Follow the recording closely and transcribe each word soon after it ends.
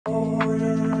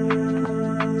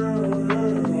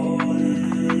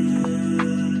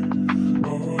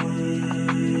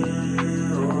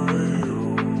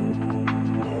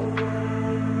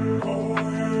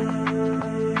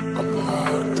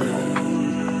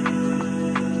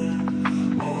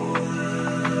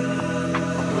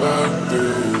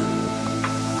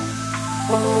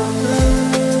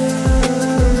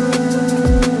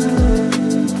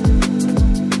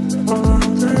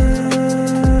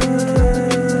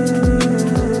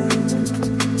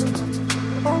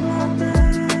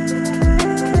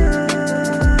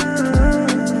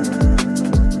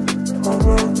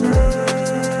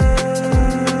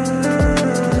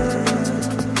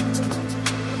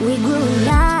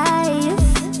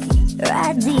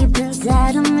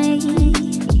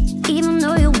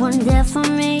for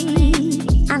me.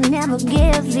 I never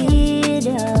give it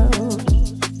up.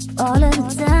 All of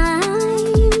the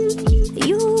time,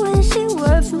 you wish it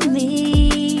worked for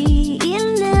me.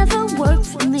 It never worked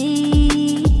for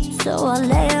me, so I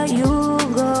let you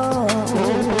go.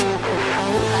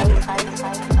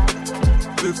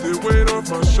 Lift the weight off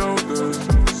my shoulders.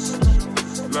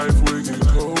 Life will get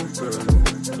colder,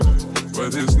 but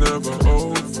it's never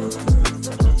over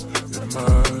in my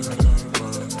mind.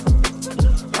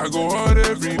 I go hard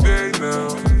every day now.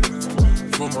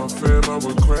 For my fam, I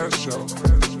would crash out.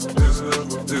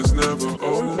 It's never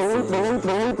over.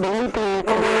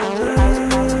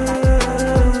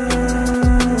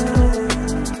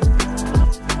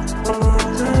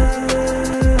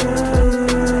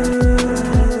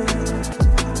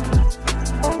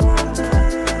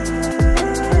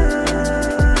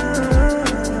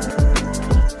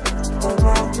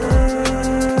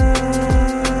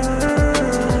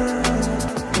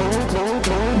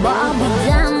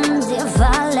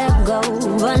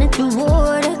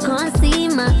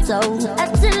 I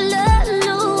still love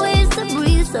no ways to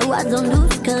breathe, so I don't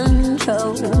lose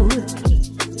control.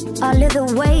 All of the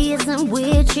ways in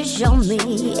which you show me,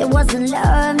 it wasn't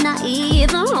love, not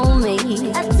even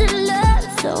homie. I still love,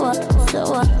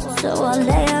 so I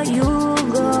let you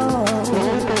go.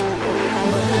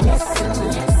 But listen.